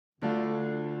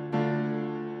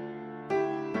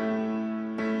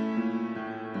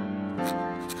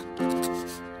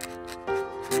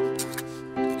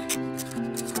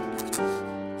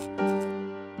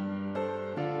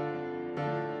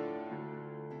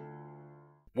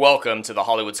Welcome to the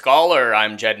Hollywood Scholar.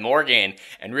 I'm Jed Morgan,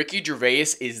 and Ricky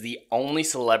Gervais is the only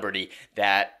celebrity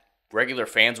that regular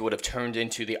fans would have turned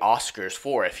into the Oscars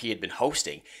for if he had been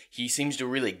hosting. He seems to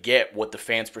really get what the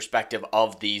fans' perspective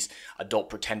of these adult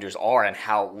pretenders are and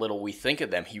how little we think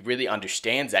of them. He really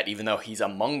understands that, even though he's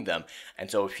among them.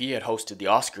 And so if he had hosted the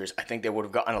Oscars, I think they would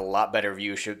have gotten a lot better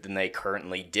viewership than they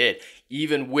currently did.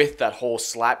 Even with that whole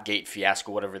Slapgate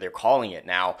fiasco, whatever they're calling it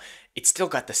now, it still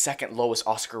got the second lowest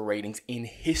Oscar ratings in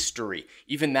history.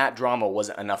 Even that drama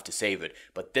wasn't enough to save it.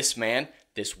 But this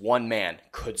one man,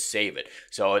 could save it.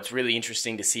 So it's really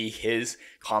interesting to see his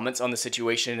comments on the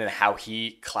situation and how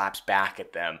he claps back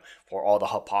at them for all the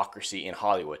hypocrisy in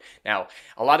Hollywood. Now,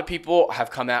 a lot of people have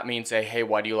come at me and say, hey,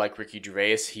 why do you like Ricky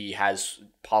Gervais? He has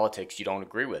politics you don't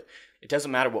agree with. It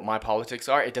doesn't matter what my politics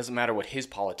are. It doesn't matter what his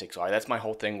politics are. That's my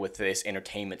whole thing with this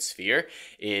entertainment sphere,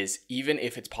 is even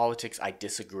if it's politics I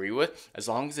disagree with, as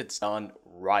long as it's done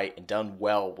right and done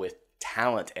well with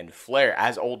talent and flair,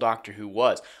 as old Doctor Who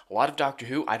was. A lot of Doctor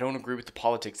Who, I don't agree with the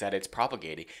politics that it's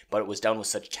propagating, but it was done with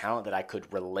such talent that I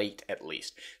could relate at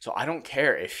least. So I don't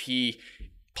care if he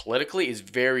politically is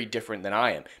very different than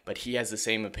I am, but he has the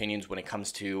same opinions when it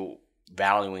comes to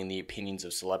valuing the opinions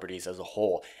of celebrities as a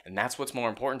whole. And that's what's more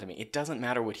important to me. It doesn't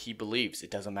matter what he believes.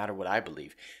 It doesn't matter what I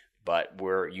believe. But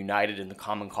we're united in the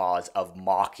common cause of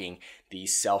mocking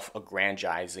these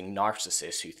self-aggrandizing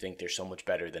narcissists who think they're so much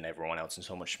better than everyone else and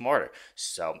so much smarter.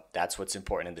 So that's what's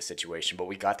important in this situation. But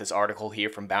we got this article here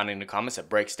from Bounding the Comments that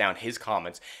breaks down his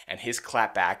comments and his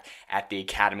clapback at the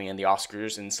Academy and the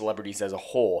Oscars and celebrities as a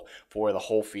whole for the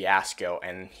whole fiasco.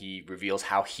 And he reveals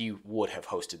how he would have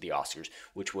hosted the Oscars,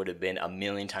 which would have been a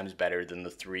million times better than the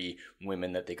three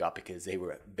women that they got because they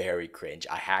were very cringe.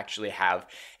 I actually have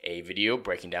a video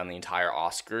breaking down the entire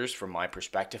Oscars from my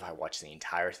perspective. I watched the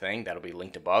entire thing. That'll be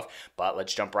linked above. But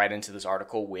let's jump right into this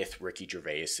article with Ricky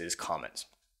Gervais's comments.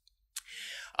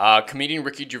 Comedian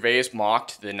Ricky Gervais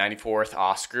mocked the 94th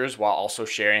Oscars while also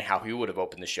sharing how he would have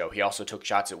opened the show. He also took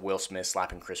shots at Will Smith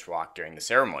slapping Chris Rock during the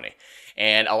ceremony.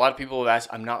 And a lot of people have asked,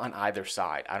 I'm not on either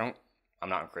side. I'm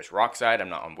not on Chris Rock's side. I'm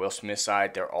not on Will Smith's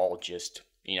side. They're all just,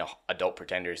 adult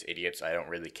pretenders, idiots. I don't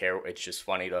really care. It's just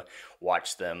funny to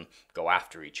watch them go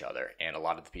after each other. And a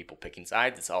lot of the people picking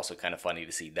sides, it's also kind of funny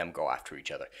to see them go after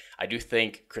each other. I do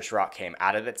think Chris Rock came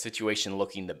out of that situation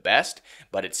looking the best,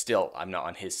 but it's still, I'm not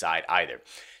on his side either.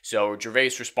 So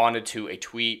Gervais responded to a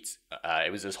tweet.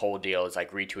 It was this whole deal. It's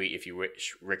like, retweet if you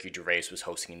wish Ricky Gervais was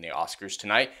hosting the Oscars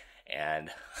tonight. And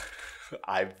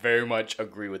I very much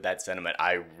agree with that sentiment.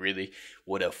 I really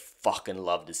would have fucking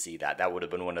loved to see that. That would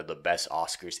have been one of the best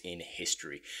Oscars in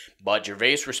history. But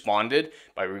Gervais responded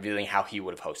by revealing how he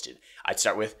would have hosted. I'd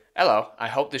start with, hello, I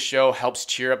hope this show helps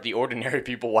cheer up the ordinary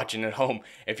people watching at home.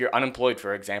 If you're unemployed,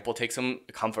 for example, take some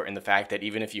comfort in the fact that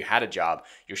even if you had a job,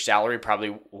 your salary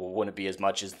probably wouldn't be as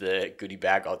much as the goodie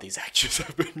bag all these actors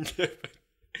have been given.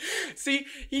 See,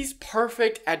 he's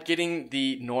perfect at getting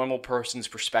the normal person's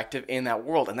perspective in that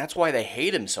world, and that's why they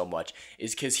hate him so much,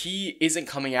 is because he isn't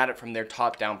coming at it from their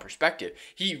top-down perspective.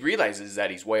 He realizes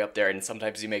that he's way up there, and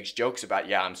sometimes he makes jokes about,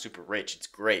 yeah, I'm super rich, it's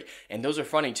great, and those are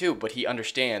funny too, but he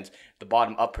understands the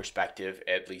bottom-up perspective,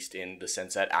 at least in the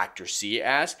sense that actors see it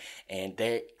as, and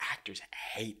actors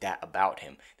hate that about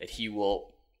him, that he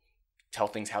will tell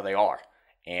things how they are,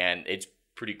 and it's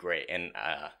pretty great, and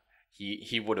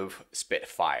He would have spit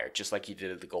fire, just like he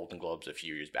did at the Golden Globes a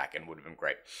few years back, and would have been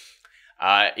great.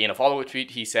 In a follow-up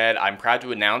tweet, he said, I'm proud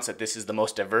to announce that this is the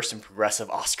most diverse and progressive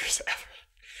Oscars ever.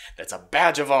 That's a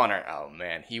badge of honor. Oh,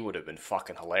 man, he would have been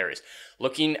fucking hilarious.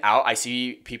 Looking out, I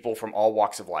see people from all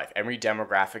walks of life, every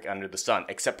demographic under the sun,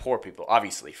 except poor people,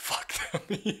 obviously. Fuck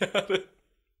them.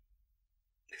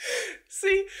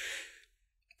 See?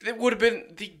 It would have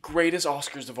been the greatest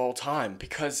Oscars of all time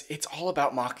because it's all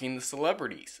about mocking the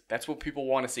celebrities. That's what people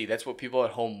want to see. That's what people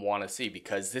at home want to see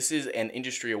because this is an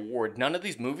industry award. None of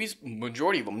these movies,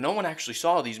 majority of them, no one actually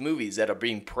saw these movies that are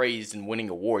being praised and winning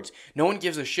awards. No one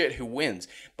gives a shit who wins.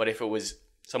 But if it was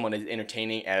someone as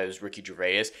entertaining as Ricky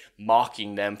Gervais,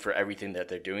 mocking them for everything that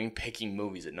they're doing, picking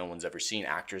movies that no one's ever seen,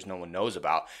 actors no one knows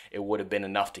about, it would have been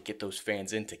enough to get those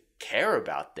fans in to care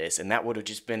about this, and that would have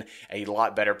just been a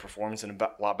lot better performance and a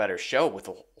lot better show with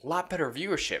a lot better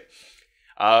viewership.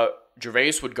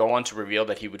 Gervais would go on to reveal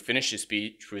that he would finish his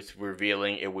speech with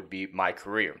revealing it would be my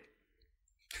career.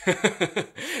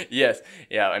 Yes,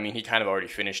 yeah, I mean, he kind of already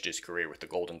finished his career with the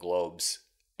Golden Globes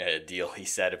deal he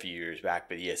said a few years back,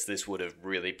 but yes, this would have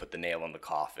really put the nail in the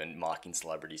coffin, mocking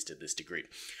celebrities to this degree.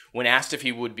 When asked if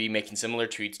he would be making similar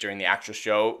tweets during the actual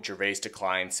show, Gervais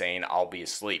declined, saying, I'll be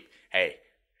asleep. Hey,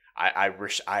 I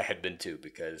wish I had been too,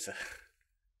 because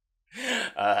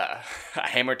A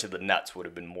hammer to the nuts would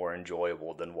have been more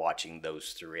enjoyable than watching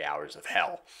those 3 hours of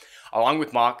hell. Along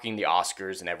with mocking the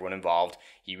Oscars and everyone involved,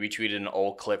 he retweeted an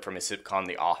old clip from his sitcom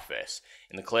The Office.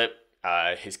 In the clip,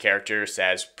 his character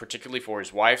says, particularly for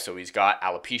his wife, so he's got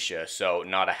alopecia, so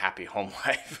not a happy home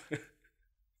life.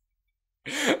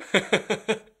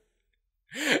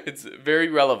 It's very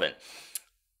relevant.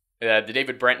 The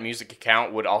David Brent music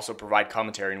account would also provide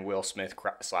commentary on Will Smith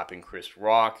slapping Chris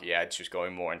Rock. Yeah, it's just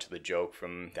going more into the joke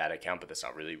from that account, but that's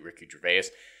not really Ricky Gervais.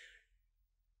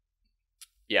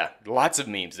 Yeah, lots of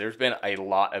memes. There's been a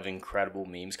lot of incredible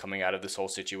memes coming out of this whole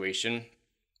situation.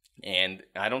 And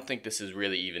I don't think this is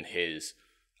really even his.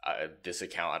 This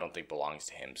account I don't think belongs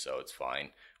to him, so it's fine.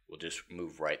 We'll just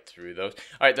move right through those.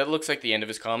 All right, that looks like the end of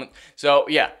his comment. So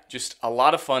yeah, just a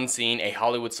lot of fun seeing a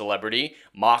Hollywood celebrity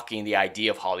mocking the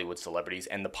idea of Hollywood celebrities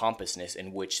and the pompousness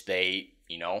in which they,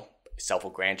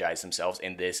 self-aggrandize themselves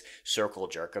in this circle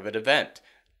jerk of an event.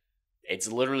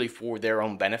 It's literally for their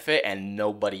own benefit and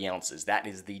nobody else's. That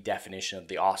is the definition of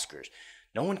the Oscars.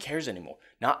 No one cares anymore.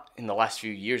 Not in the last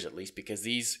few years, at least, because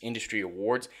these industry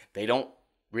awards, they don't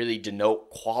really denote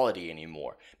quality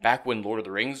anymore. Back when Lord of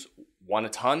the Rings won a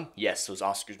ton, yes, those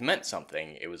Oscars meant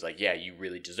something. It was like, yeah, you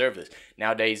really deserve this.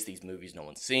 Nowadays, these movies no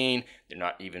one's seen. They're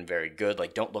not even very good.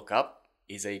 Like, Don't Look Up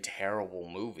is a terrible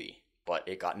movie, but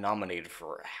it got nominated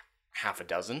for half a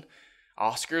dozen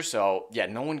Oscars. So, yeah,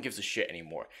 no one gives a shit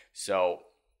anymore. So,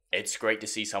 it's great to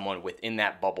see someone within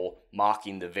that bubble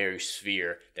mocking the very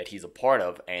sphere that he's a part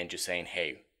of and just saying,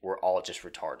 hey, we're all just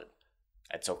retarded.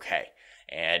 That's okay.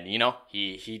 And,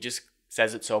 he just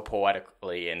says it so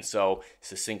poetically and so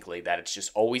succinctly that it's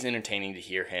just always entertaining to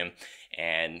hear him.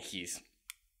 And he's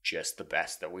just the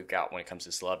best that we've got when it comes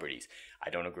to celebrities. I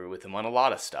don't agree with him on a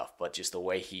lot of stuff, but just the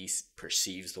way he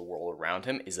perceives the world around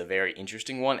him is a very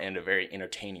interesting one and a very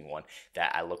entertaining one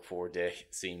that I look forward to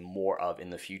seeing more of in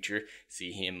the future.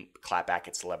 See him clap back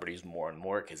at celebrities more and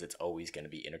more because it's always going to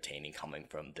be entertaining coming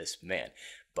from this man.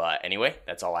 But anyway,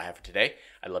 that's all I have for today.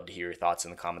 I'd love to hear your thoughts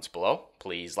in the comments below.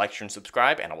 Please like, share, and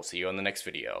subscribe, and I will see you on the next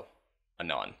video.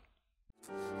 Anon.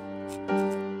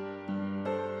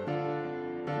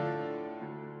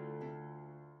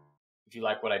 If you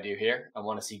like what I do here and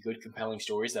want to see good, compelling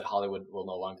stories that Hollywood will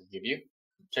no longer give you,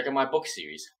 check out my book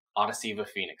series, Odyssey of a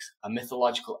Phoenix, a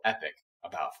mythological epic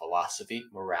about philosophy,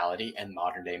 morality, and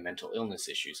modern-day mental illness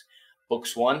issues.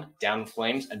 Books 1, Down in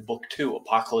Flames, and Book 2,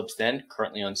 Apocalypse Then,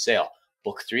 currently on sale.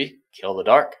 Book 3, Kill the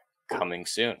Dark, coming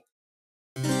soon.